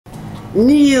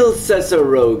Neil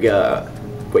Cesarogga.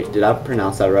 Wait, did I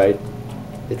pronounce that right?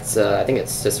 It's, I think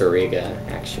it's Cesarogga,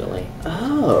 actually.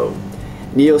 Oh,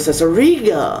 Neil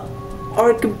Cesarogga,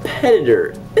 our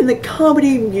competitor in the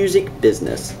comedy music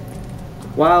business.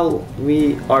 While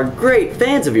we are great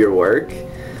fans of your work,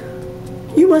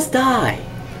 you must die.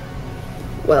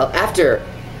 Well, after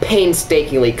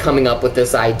painstakingly coming up with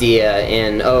this idea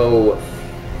in,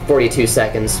 42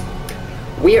 seconds,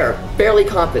 we are fairly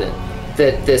confident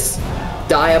that this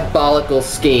diabolical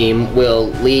scheme will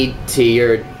lead to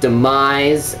your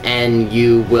demise and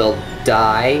you will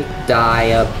die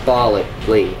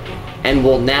diabolically. And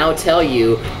we'll now tell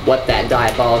you what that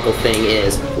diabolical thing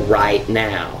is right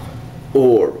now.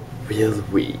 Or will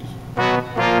we?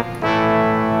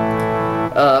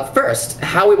 First,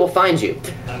 how we will find you.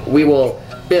 We will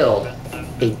build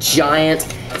a giant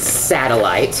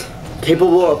satellite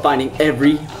Capable of finding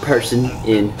every person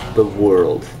in the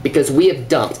world. because we have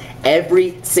dumped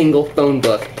every single phone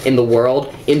book in the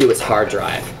world into its hard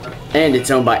drive. And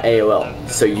it's owned by AOL,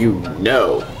 so you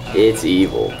know it's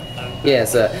evil.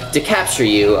 Yes, to capture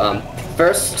you,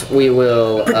 first we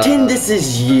will... Pretend this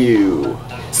is you.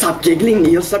 Stop giggling,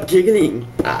 Neil, stop giggling.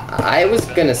 I was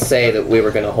gonna say that we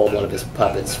were gonna hold one of his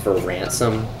puppets for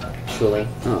ransom, actually.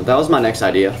 Oh, that was my next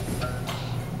idea.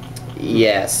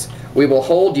 Yes, we will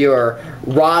hold your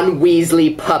Ron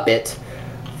Weasley puppet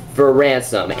for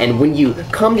ransom, and when you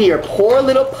come to your poor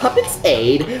little puppet's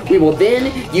aid, we will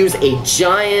then use a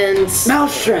giant...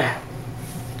 Mousetrap!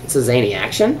 It's a zany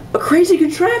action? A crazy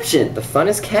contraption! The fun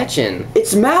is catching.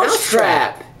 It's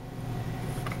Mousetrap!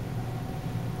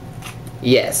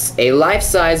 Yes, a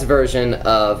life-size version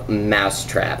of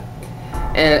Mousetrap.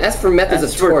 And as for methods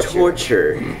of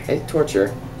torture...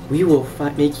 Torture. We will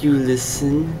make you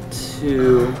listen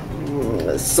to...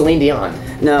 Celine Dion.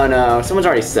 No, someone's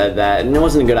already said that, and it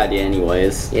wasn't a good idea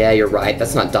anyways. Yeah, you're right.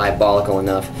 That's not diabolical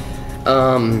enough.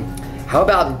 How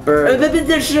about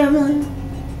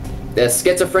a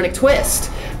schizophrenic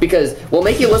twist? Because we'll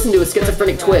make you listen to a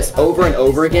schizophrenic twist over and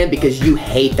over again because you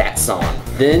hate that song.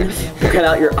 Then we'll cut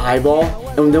out your eyeball,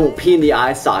 and then we'll pee in the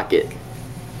eye socket.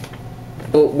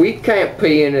 But we can't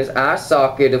pee in his eye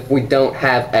socket if we don't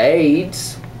have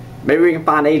AIDS. Maybe we can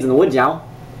find AIDS in the woods, y'all.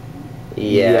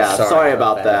 Yeah, sorry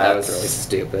about that. That was really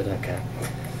stupid. Okay.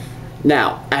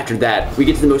 Now, after that, we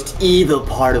get to the most evil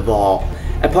part of all.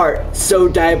 A part so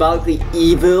diabolically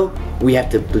evil, we have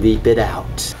to bleep it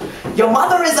out. Your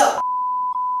mother is a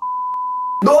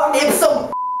Lord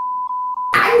Ipsum.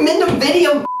 I'm in the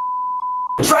video.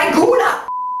 Draguna.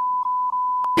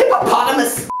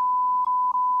 Hippopotamus.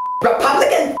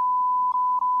 Republican.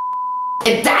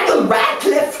 And Daniel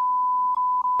Radcliffe.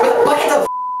 With a bucket of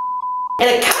in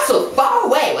a castle far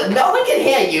away where no one can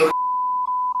hear you.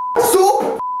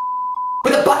 Soup.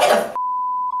 With a bucket of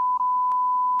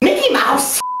Mickey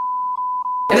Mouse.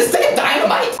 And a stick of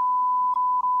dynamite.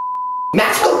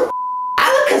 Magical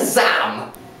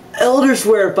Alakazam. Elder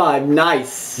Swear 5,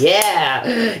 nice.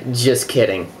 Yeah, just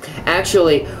kidding.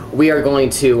 Actually, we are going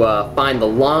to find the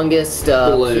longest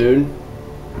balloon.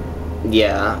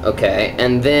 Yeah, okay.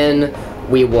 And then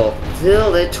we will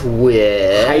fill it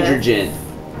with hydrogen.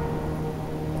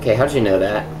 Okay, how did you know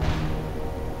that?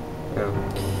 Oh.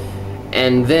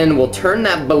 And then we'll turn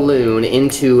that balloon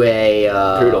into a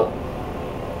poodle.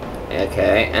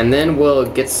 Okay, and then we'll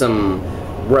get some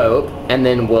rope, and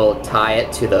then we'll tie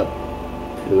it to the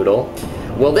poodle.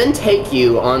 We'll then take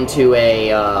you onto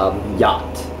a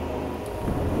yacht.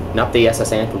 Not the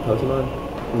SS Anne from Pokemon?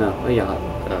 No, a yacht.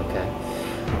 Okay.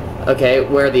 Okay,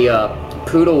 where the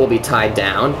poodle will be tied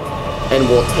down, and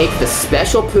we'll take the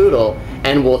special poodle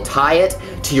and we'll tie it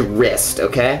to your wrist,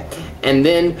 okay? And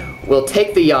then we'll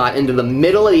take the yacht into the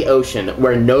middle of the ocean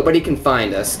where nobody can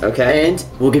find us, okay? And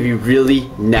we'll give you really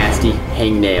nasty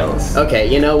hangnails. Okay,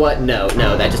 you know what? No,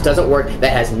 that just doesn't work.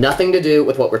 That has nothing to do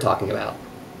with what we're talking about.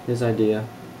 His idea.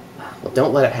 Well,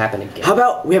 don't let it happen again. How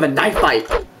about we have a knife fight?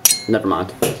 Never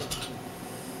mind.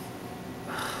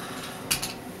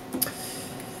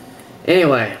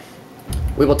 Anyway,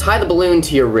 we will tie the balloon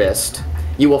to your wrist.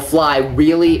 You will fly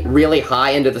really, really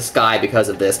high into the sky because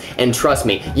of this, and trust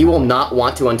me, you will not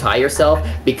want to untie yourself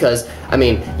because, I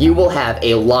mean, you will have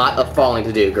a lot of falling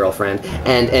to do, girlfriend,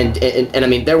 and I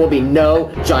mean, there will be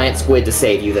no giant squid to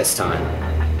save you this time.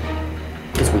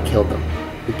 Because we killed them.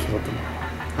 We killed them.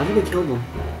 How did we kill them?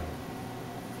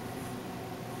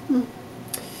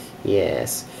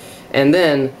 Yes. And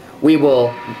then we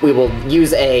will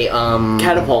use a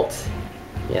catapult.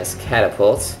 Yes,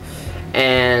 catapult.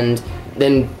 And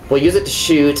then we'll use it to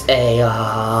shoot a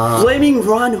Flaming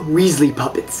Ron Weasley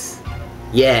puppets.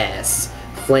 Yes.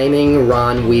 Flaming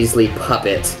Ron Weasley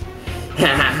puppet.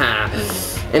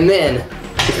 And then,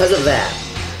 because of that,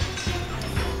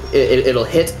 it'll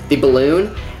hit the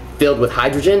balloon filled with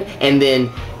hydrogen, and then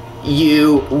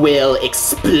you will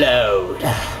explode.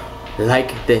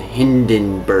 Like the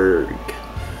Hindenburg.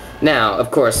 Now, of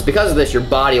course, because of this, your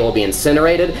body will be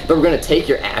incinerated, but we're gonna take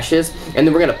your ashes, and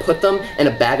then we're gonna put them in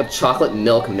a bag of chocolate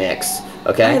milk mix,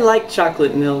 okay? I like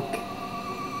chocolate milk.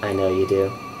 I know you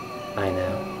do. I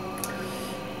know.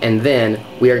 And then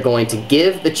we are going to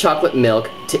give the chocolate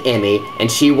milk to Emmy, and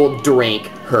she will drink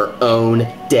her own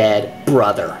dead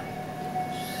brother.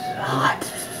 Hot.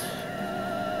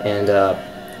 And,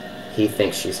 he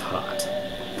thinks she's hot.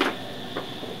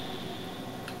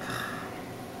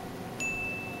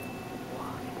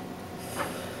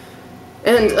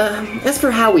 And, as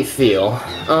for how we feel,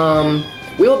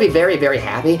 we will be very, very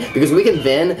happy because we can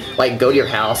then, like, go to your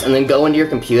house and then go into your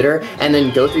computer and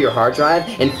then go through your hard drive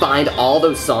and find all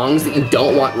those songs that you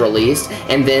don't want released,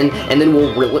 and then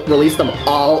we'll release them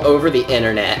all over the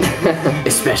internet.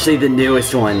 Especially the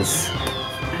newest ones.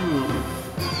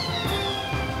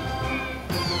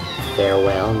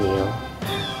 Farewell, Neil.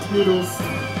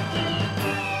 Toodles.